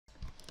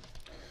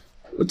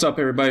What's up,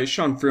 everybody?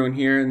 Sean Fruin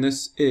here, and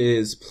this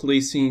is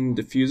placing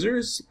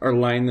diffusers or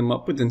lining them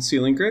up within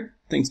Ceiling Grid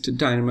thanks to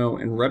Dynamo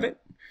and Revit.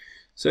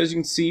 So as you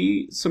can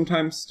see,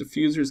 sometimes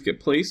diffusers get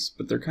placed,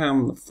 but they're kind of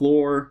on the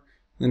floor.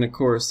 Then of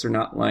course they're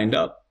not lined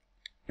up,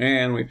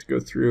 and we have to go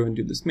through and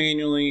do this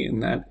manually,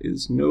 and that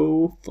is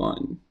no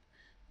fun.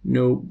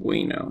 No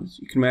bueno. So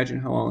you can imagine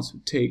how long this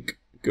would take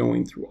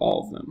going through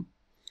all of them.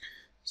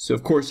 So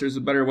of course there's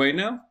a better way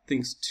now,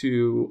 thanks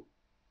to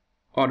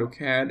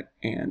Autocad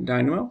and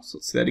Dynamo. So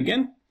let's do that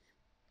again.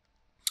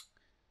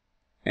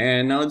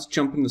 And now let's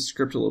jump into the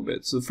script a little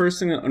bit. So the first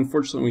thing that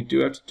unfortunately we do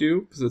have to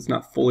do, because it's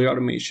not fully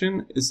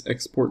automation, is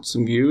export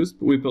some views.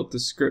 But we built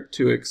this script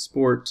to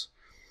export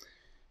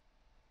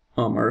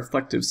our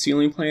reflective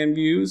ceiling plan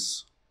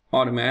views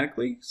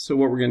automatically. So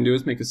what we're going to do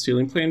is make a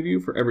ceiling plan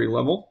view for every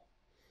level.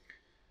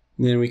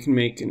 And then we can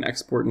make an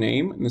export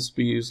name, and this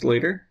will be used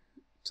later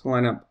to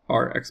line up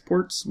our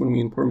exports when we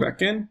import them back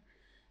in. And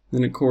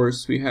then of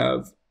course we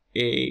have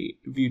a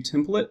view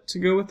template to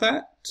go with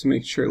that to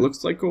make sure it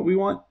looks like what we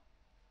want.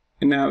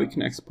 And now we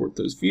can export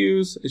those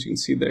views, as you can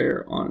see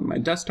there on my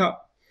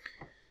desktop.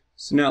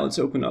 So now let's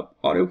open up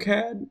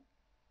AutoCAD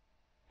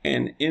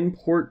and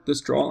import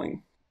this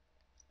drawing.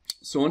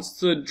 So once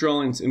the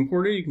drawing's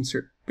imported, you can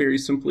very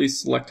simply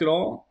select it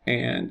all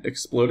and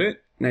explode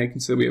it. Now you can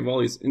see we have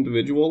all these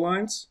individual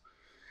lines.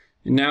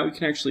 And now we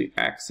can actually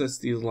access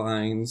these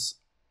lines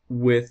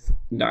with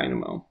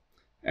Dynamo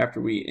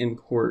after we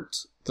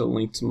import the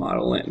linked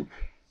model in.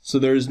 So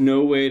there's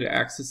no way to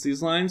access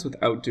these lines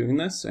without doing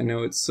this. I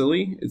know it's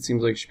silly. It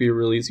seems like it should be a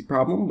really easy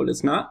problem, but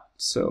it's not.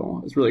 So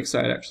I was really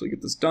excited to actually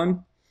get this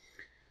done.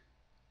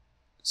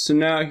 So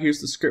now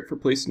here's the script for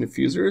placing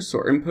diffusers. So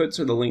our inputs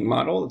are the linked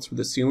model. That's where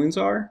the ceilings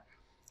are.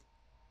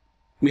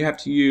 We have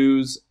to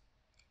use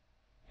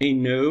a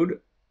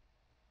node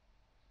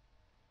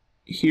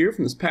here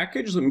from this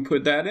package. Let me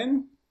put that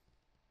in.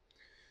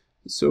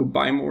 So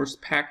by Morse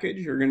package,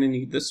 you're going to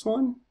need this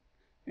one.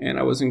 And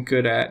I wasn't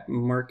good at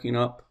marking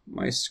up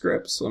my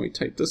script, so let me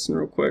type this in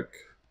real quick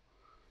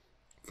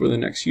for the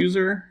next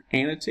user,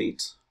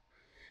 annotate.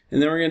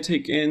 And then we're going to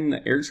take in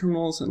the air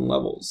terminals and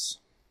levels.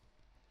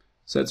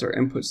 So that's our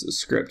inputs to the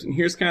script. And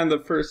here's kind of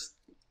the first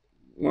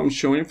what I'm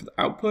showing for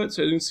the output.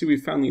 So as you can see, we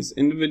found these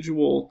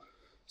individual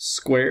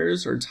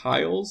squares or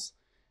tiles.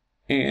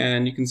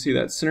 And you can see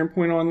that center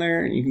point on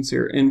there, and you can see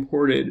our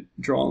imported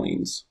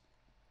drawings.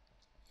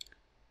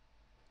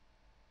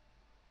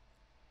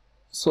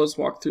 So let's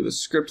walk through the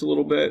script a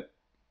little bit.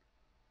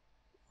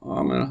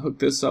 I'm going to hook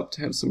this up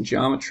to have some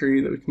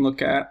geometry that we can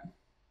look at.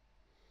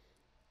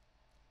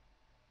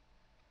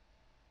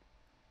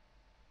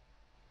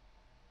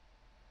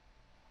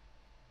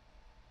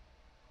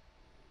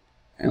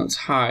 And let's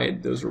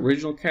hide those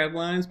original CAD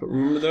lines, but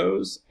remember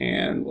those,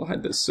 and we'll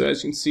hide this. So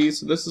as you can see,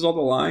 so this is all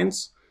the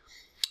lines,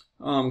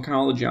 kind of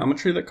all the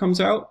geometry that comes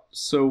out.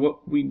 So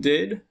what we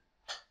did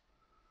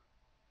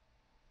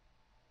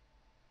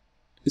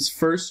is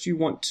first you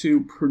want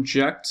to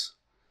project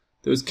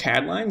those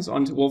CAD lines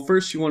onto, well,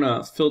 first you want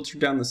to filter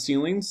down the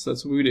ceilings. So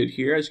that's what we did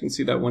here. As you can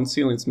see, that one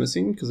ceiling's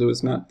missing because it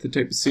was not the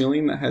type of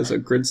ceiling that has a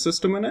grid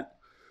system in it.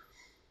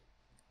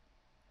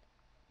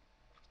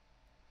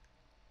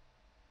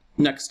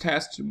 Next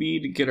task to be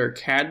to get our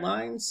CAD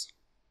lines.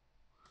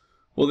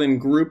 We'll then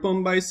group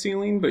them by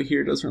ceiling, but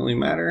here it doesn't really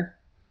matter.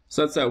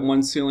 So that's that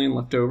one ceiling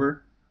left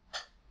over.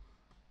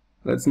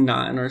 That's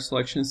not in our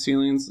selection of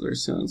ceilings.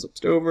 There's ceilings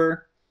left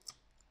over.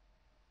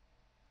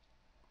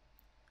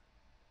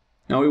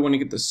 Now we want to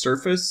get the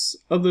surface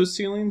of those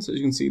ceilings. As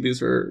you can see,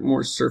 these are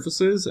more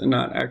surfaces and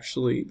not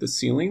actually the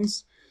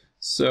ceilings.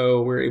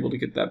 So we're able to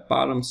get that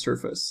bottom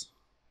surface.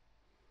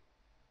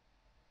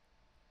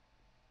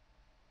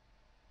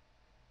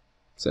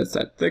 So that's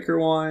that thicker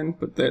one,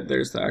 but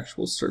there's the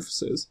actual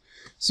surfaces.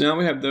 So now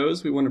we have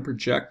those. We want to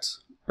project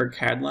our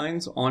CAD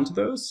lines onto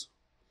those.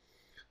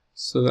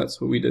 So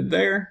that's what we did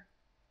there.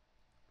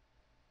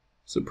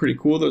 So pretty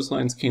cool. Those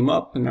lines came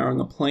up and now are on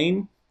the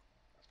plane.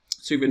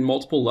 So you've got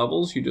multiple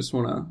levels. You just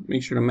want to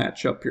make sure to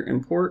match up your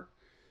import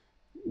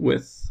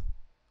with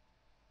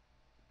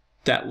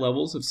that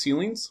levels of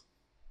ceilings.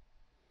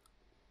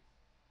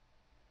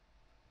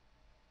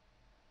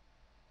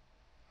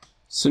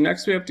 So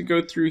next we have to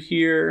go through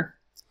here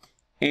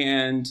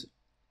and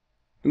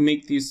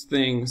make these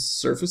things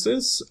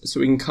surfaces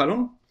so we can cut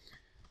them.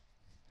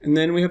 And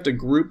then we have to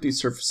group these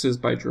surfaces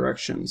by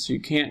direction. So you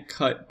can't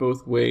cut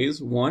both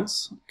ways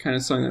once. Kind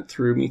of something that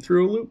threw me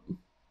through a loop.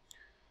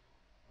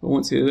 But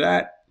once you do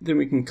that, then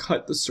we can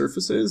cut the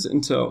surfaces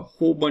into a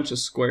whole bunch of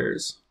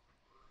squares.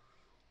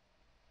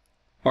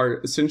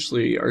 Are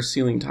essentially our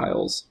ceiling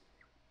tiles.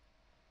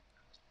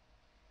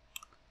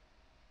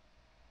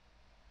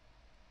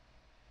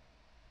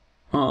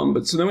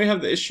 But so then we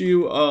have the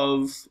issue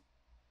of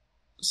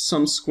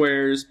some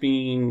squares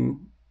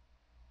being,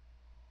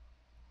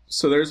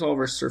 so there's all of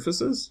our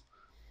surfaces.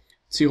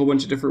 See a whole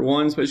bunch of different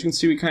ones, but as you can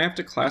see, we kind of have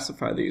to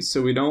classify these.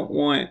 So we don't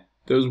want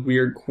those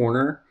weird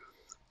corner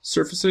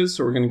surfaces,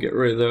 so we're going to get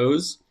rid of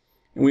those.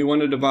 And we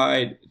want to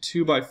divide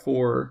 2 by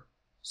 4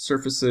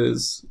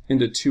 surfaces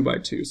into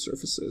 2x2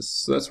 surfaces.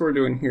 So that's what we're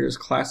doing here, is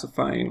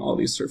classifying all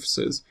these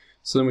surfaces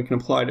so then we can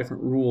apply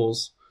different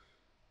rules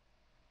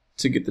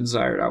to get the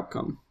desired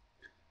outcome.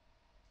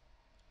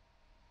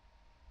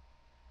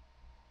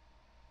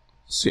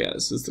 So yeah,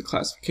 this is the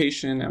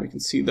classification. Now we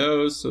can see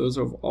those. So those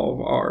are all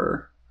of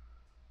our,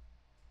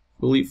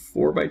 I believe,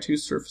 4x2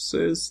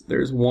 surfaces.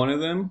 There's one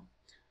of them.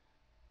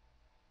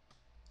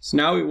 So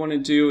now what we want to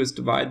do is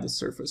divide the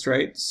surface,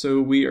 right?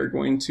 So we are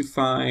going to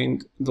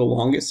find the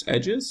longest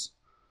edges.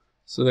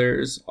 So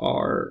there's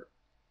our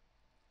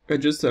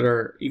edges that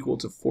are equal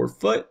to 4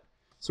 foot.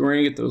 So we're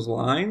going to get those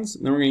lines,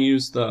 and then we're going to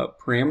use the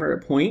parameter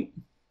at point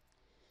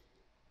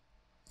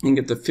and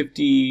get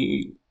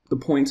the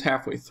points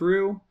halfway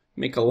through,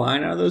 make a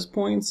line out of those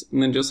points,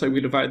 and then just like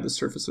we divided the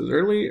surfaces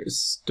earlier,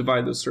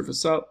 divide the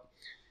surface up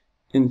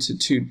into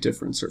 2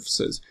 different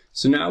surfaces.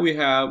 So now we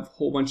have a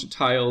whole bunch of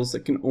tiles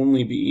that can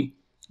only be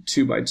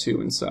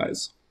 2x2 in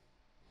size.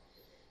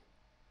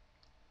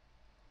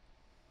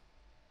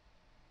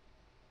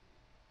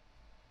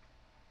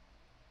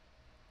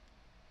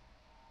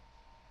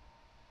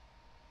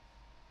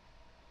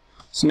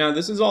 So now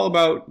this is all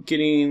about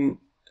getting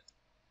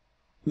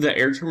the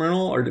air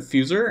terminal or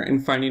diffuser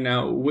and finding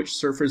out which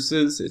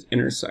surfaces it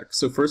intersects.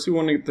 So first we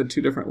want to get the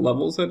 2 different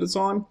levels that it's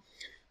on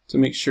to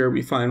make sure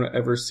we find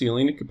whatever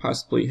ceiling it could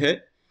possibly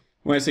hit.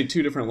 When I say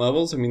 2 different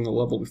levels, I mean the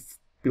level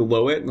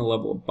below it and the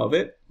level above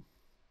it.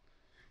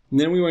 And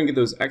then we want to get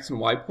those X and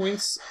Y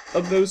points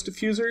of those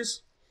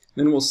diffusers.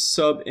 Then we'll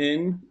sub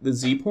in the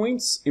Z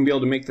points and be able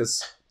to make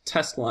this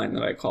test line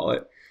that I call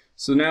it.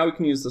 So now we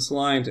can use this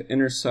line to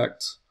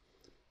intersect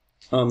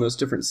those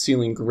different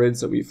ceiling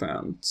grids that we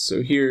found.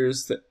 So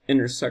here's the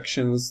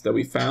intersections that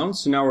we found.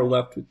 So now we're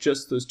left with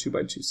just those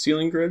 2x2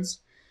 ceiling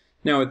grids.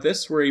 Now with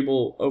this, we're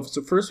able,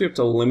 so first we have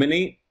to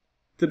eliminate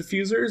the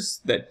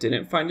diffusers that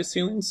didn't find a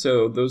ceiling.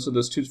 So those are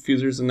those 2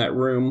 diffusers in that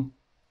room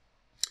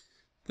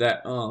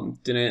that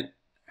didn't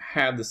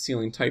have the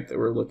ceiling type that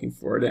we're looking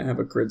for. It didn't have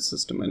a grid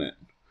system in it.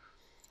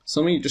 So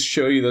let me just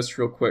show you this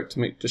real quick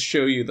to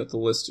show you that the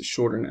list is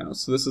shorter now.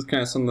 So this is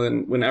kind of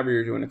something whenever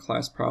you're doing a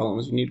class problem,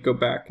 is you need to go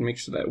back and make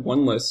sure that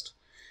one list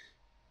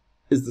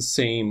is the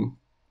same,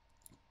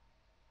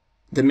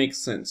 that makes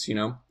sense, you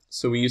know?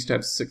 So we used to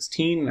have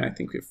 16, and I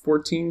think we have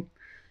 14.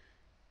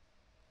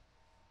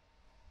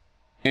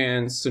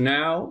 And so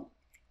now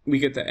we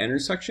get the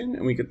intersection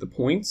and we get the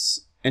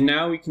points, and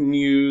now we can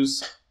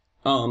use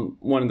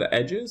one of the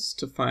edges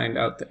to find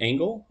out the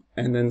angle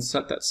and then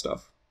set that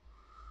stuff.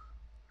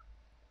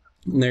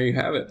 And there you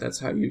have it.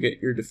 That's how you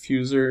get your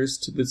diffusers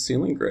to the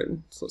ceiling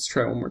grid. So let's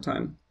try one more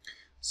time.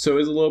 So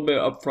it's a little bit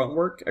of upfront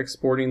work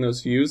exporting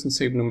those views and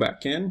saving them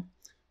back in,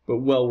 but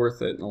well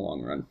worth it in the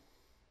long run.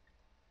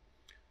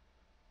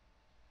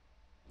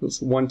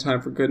 Just one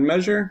time for good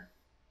measure.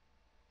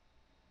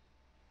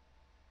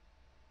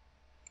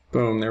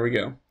 Boom, there we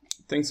go.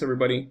 Thanks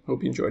everybody.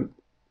 Hope you enjoyed.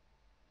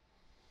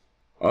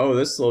 Oh,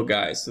 this little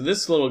guy. So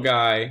this little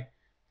guy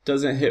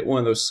doesn't hit one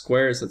of those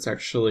squares that's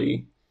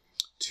actually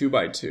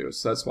 2x2,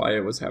 so that's why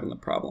it was having the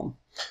problem.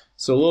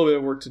 So a little bit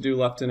of work to do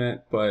left in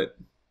it, but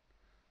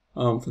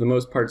for the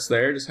most part it's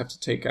there. Just have to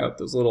take out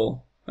those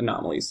little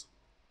anomalies.